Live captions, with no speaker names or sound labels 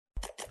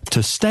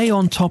To stay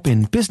on top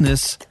in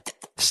business,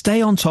 stay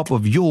on top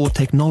of your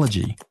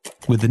technology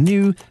with the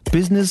new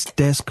Business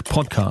Desk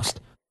podcast,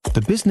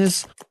 The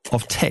Business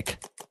of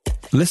Tech.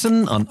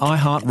 Listen on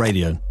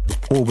iHeartRadio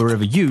or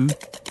wherever you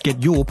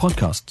get your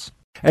podcasts.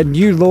 And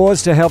new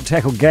laws to help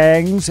tackle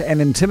gangs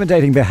and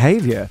intimidating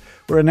behaviour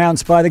were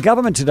announced by the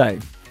government today.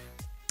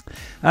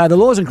 The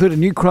laws include a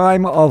new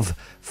crime of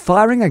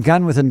firing a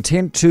gun with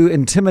intent to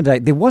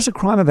intimidate. There was a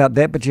crime about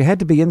that, but you had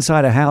to be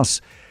inside a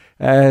house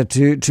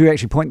to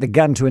actually point the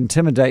gun to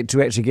intimidate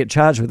to actually get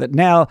charged with it.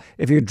 Now,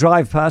 if you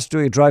drive past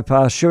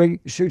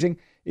shooting,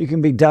 you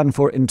can be done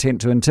for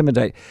intent to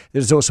intimidate.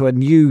 There's also a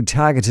new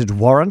targeted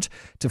warrant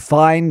to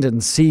find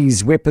and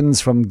seize weapons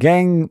from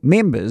gang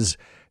members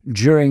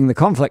during the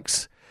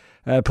conflicts.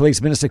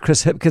 Police Minister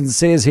Chris Hipkins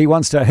says he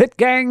wants to hit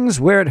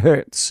gangs where it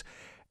hurts.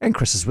 And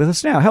Chris is with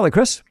us now. Hello,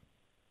 Chris.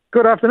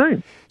 Good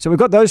afternoon. So we've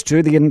got those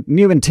two, the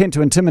new intent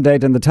to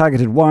intimidate and the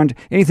targeted warrant.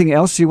 Anything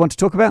else you want to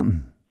talk about?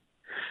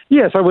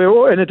 Yeah, so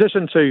we're, in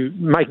addition to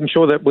making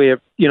sure that we're,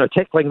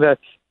 tackling the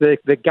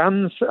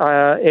guns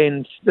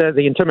and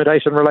the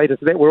intimidation related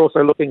to that, we're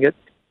also looking at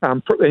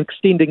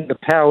extending the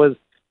powers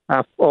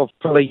of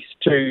police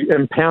to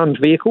impound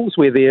vehicles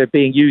where they're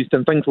being used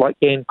in things like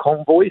gang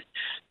convoys.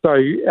 So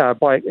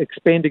by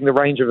expanding the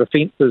range of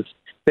offences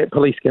that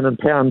police can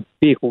impound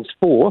vehicles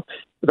for,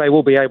 they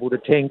will be able to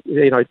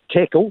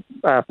tackle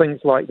things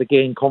like the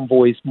gang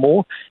convoys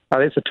more.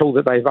 That's a tool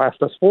that they've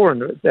asked us for,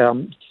 and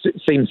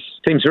seems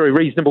very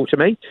reasonable to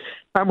me.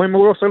 When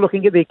we're also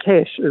looking at their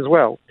cash as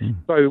well.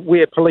 So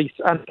where police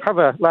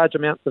uncover large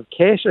amounts of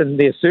cash in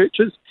their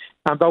searches,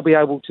 they'll be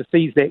able to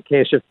seize that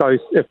cash if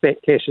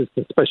that cash is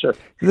suspicious.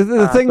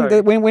 The thing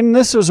that when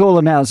this was all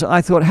announced,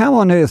 I thought, how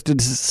on earth did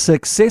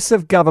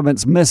successive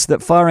governments miss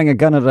that firing a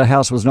gun at a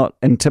house was not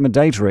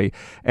intimidatory,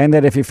 and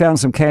that if you found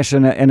some cash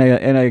in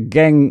a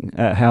gang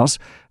house,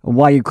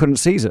 why you couldn't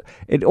seize it?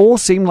 It all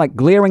seemed like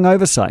glaring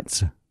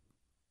oversights.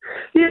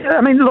 Yeah,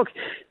 I mean, look,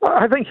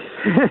 I think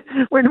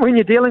when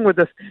you're dealing with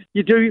this,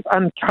 you do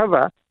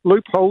uncover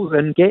loopholes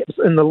and gaps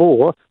in the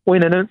law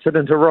when an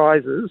incident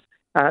arises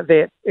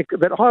that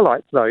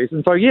highlights those.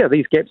 And so, yeah,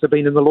 these gaps have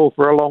been in the law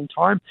for a long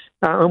time,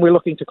 and we're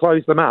looking to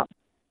close them up.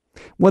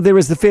 Well, there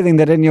is the feeling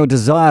that in your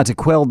desire to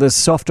quell this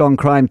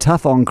soft-on-crime,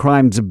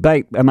 tough-on-crime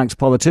debate amongst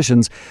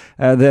politicians,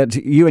 that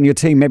you and your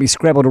team maybe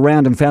scrabbled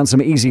around and found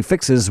some easy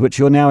fixes, which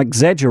you're now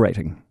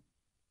exaggerating.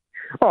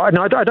 Oh,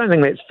 no, I don't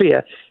think that's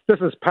fair.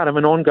 This is part of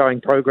an ongoing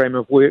program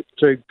of work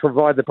to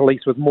provide the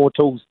police with more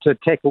tools to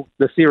tackle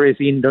the serious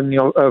end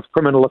of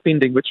criminal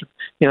offending, which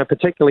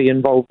particularly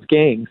involves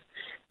gangs.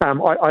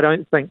 I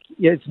don't think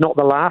it's not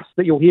the last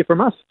that you'll hear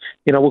from us.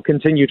 We'll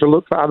continue to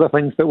look for other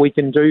things that we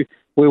can do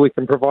where we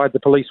can provide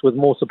the police with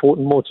more support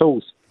and more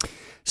tools.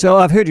 So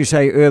I've heard you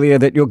say earlier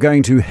that you're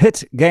going to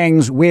hit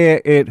gangs where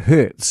it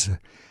hurts.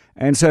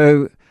 And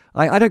so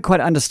I don't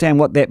quite understand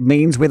what that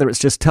means, whether it's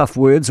just tough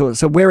words.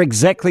 So where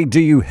exactly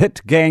do you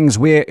hit gangs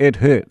where it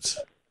hurts?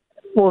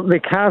 Well, their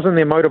cars and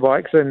their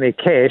motorbikes and their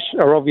cash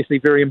are obviously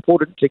very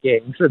important to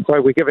gangs, and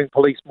so we're giving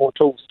police more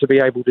tools to be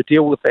able to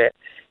deal with that.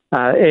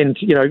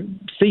 The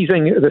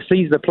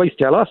police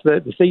tell us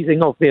that the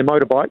seizing of their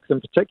motorbikes in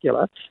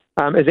particular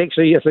is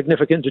actually a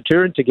significant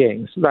deterrent to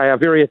gangs. They are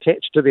very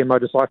attached to their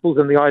motorcycles,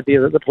 and the idea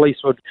that the police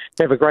would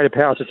have a greater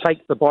power to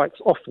take the bikes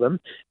off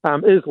them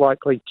is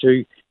likely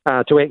to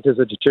act as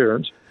a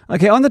deterrent.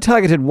 Okay, on the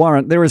targeted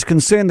warrant, there is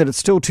concern that it's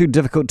still too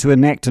difficult to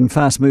enact in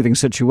fast-moving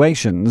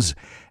situations,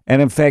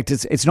 and in fact,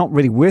 it's not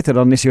really worth it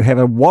unless you have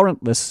a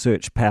warrantless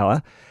search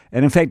power,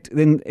 and in fact,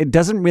 then it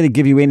doesn't really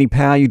give you any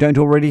power you don't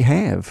already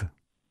have.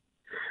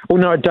 Well,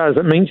 no, it does.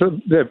 It means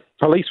that the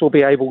police will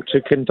be able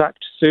to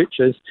conduct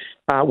searches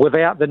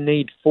without the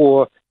need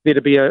for there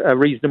to be a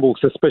reasonable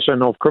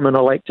suspicion of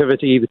criminal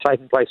activity either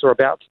taking place or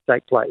about to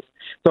take place.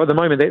 So at the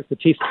moment, that's the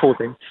test for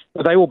them.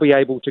 But they will be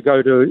able to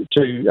go to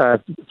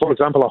for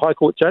example, a High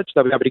Court judge.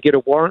 They'll be able to get a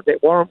warrant.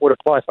 That warrant would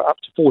apply for up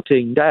to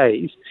 14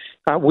 days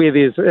where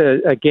there's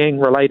a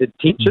gang-related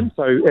tension.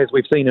 So as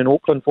we've seen in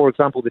Auckland, for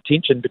example, the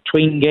tension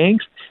between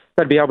gangs,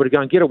 they'd be able to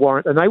go and get a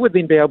warrant, and they would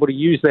then be able to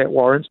use that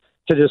warrant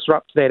to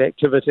disrupt that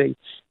activity.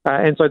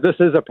 And so this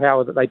is a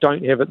power that they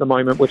don't have at the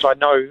moment, which I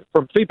know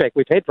from feedback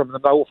we've had from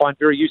them, they will find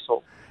very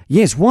useful.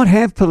 Yes, what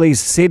have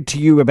police said to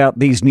you about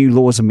these new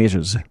laws and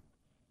measures?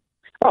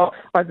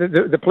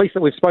 The police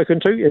that we've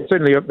spoken to, and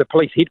certainly the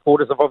police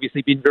headquarters have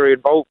obviously been very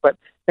involved, but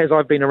as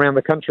I've been around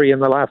the country in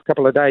the last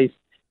couple of days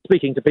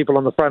speaking to people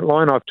on the front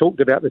line, I've talked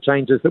about the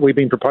changes that we've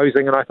been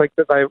proposing, and I think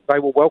that they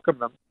will welcome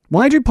them.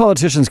 Why do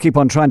politicians keep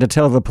on trying to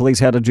tell the police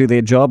how to do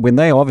their job when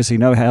they obviously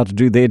know how to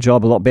do their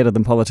job a lot better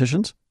than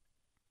politicians?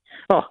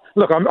 Oh,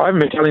 look, I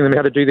haven't been telling them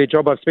how to do their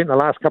job. I've spent the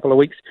last couple of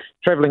weeks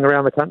travelling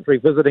around the country,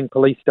 visiting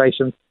police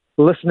stations,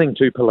 listening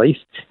to police,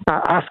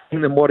 asking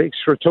them what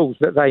extra tools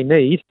that they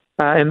need.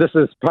 And this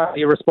is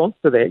partly a response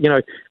to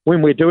that.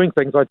 When we're doing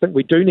things, I think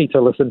we do need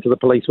to listen to the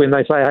police. When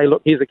they say, hey,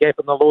 look, here's a gap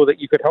in the law that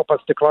you could help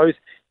us to close,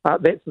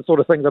 that's the sort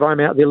of thing that I'm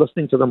out there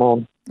listening to them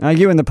on. Are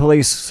you and the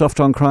police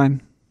soft on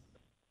crime?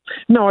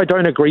 No, I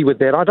don't agree with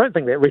that. I don't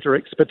think that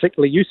rhetoric's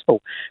particularly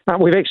useful.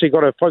 We've actually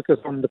got to focus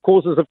on the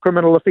causes of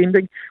criminal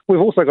offending.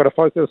 We've also got to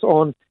focus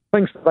on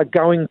things that are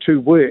going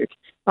to work.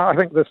 I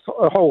think this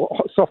whole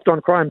soft on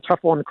crime,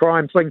 tough on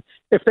crime thing,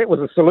 if that was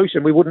a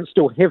solution, we wouldn't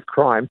still have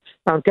crime.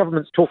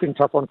 Government's talking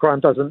tough on crime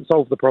doesn't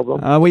solve the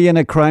problem. Are we in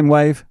a crime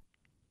wave?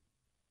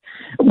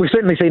 We've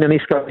certainly seen an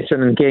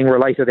escalation in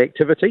gang-related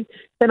activity.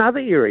 In other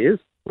areas,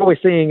 what we're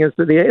seeing is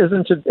that there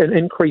isn't an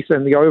increase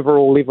in the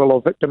overall level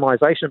of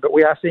victimisation, but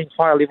we are seeing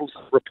higher levels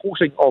of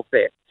reporting of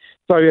that.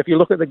 So if you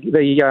look at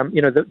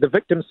the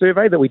victim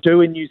survey that we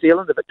do in New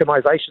Zealand, the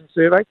victimisation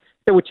survey,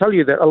 it would tell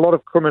you that a lot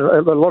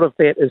of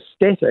that is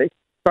static,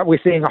 but we're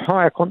seeing a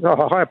higher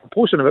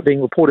proportion of it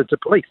being reported to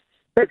police.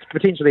 That's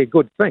potentially a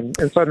good thing.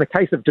 And so in the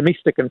case of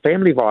domestic and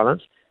family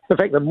violence, the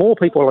fact that more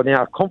people are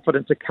now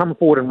confident to come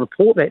forward and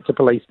report that to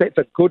police, that's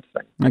a good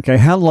thing. Okay,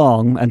 how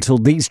long until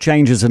these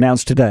changes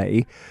announced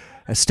today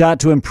start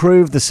to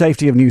improve the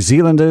safety of New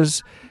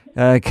Zealanders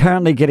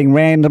currently getting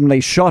randomly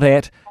shot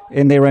at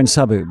in their own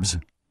suburbs?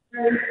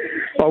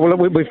 Well,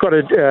 we've got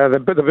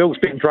the bill's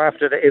being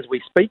drafted as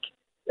we speak.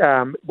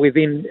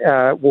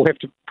 We'll have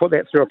to put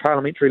that through a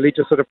parliamentary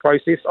legislative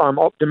process. I'm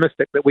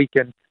optimistic that we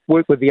can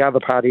work with the other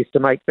parties to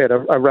make that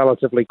a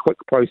relatively quick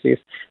process.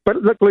 But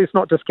look, let's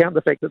not discount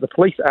the fact that the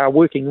police are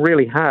working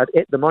really hard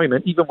at the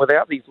moment, even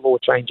without these law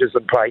changes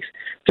in place,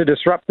 to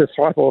disrupt this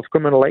type of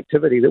criminal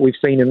activity that we've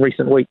seen in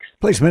recent weeks.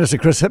 Police Minister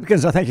Chris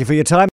Hipkins, I thank you for your time.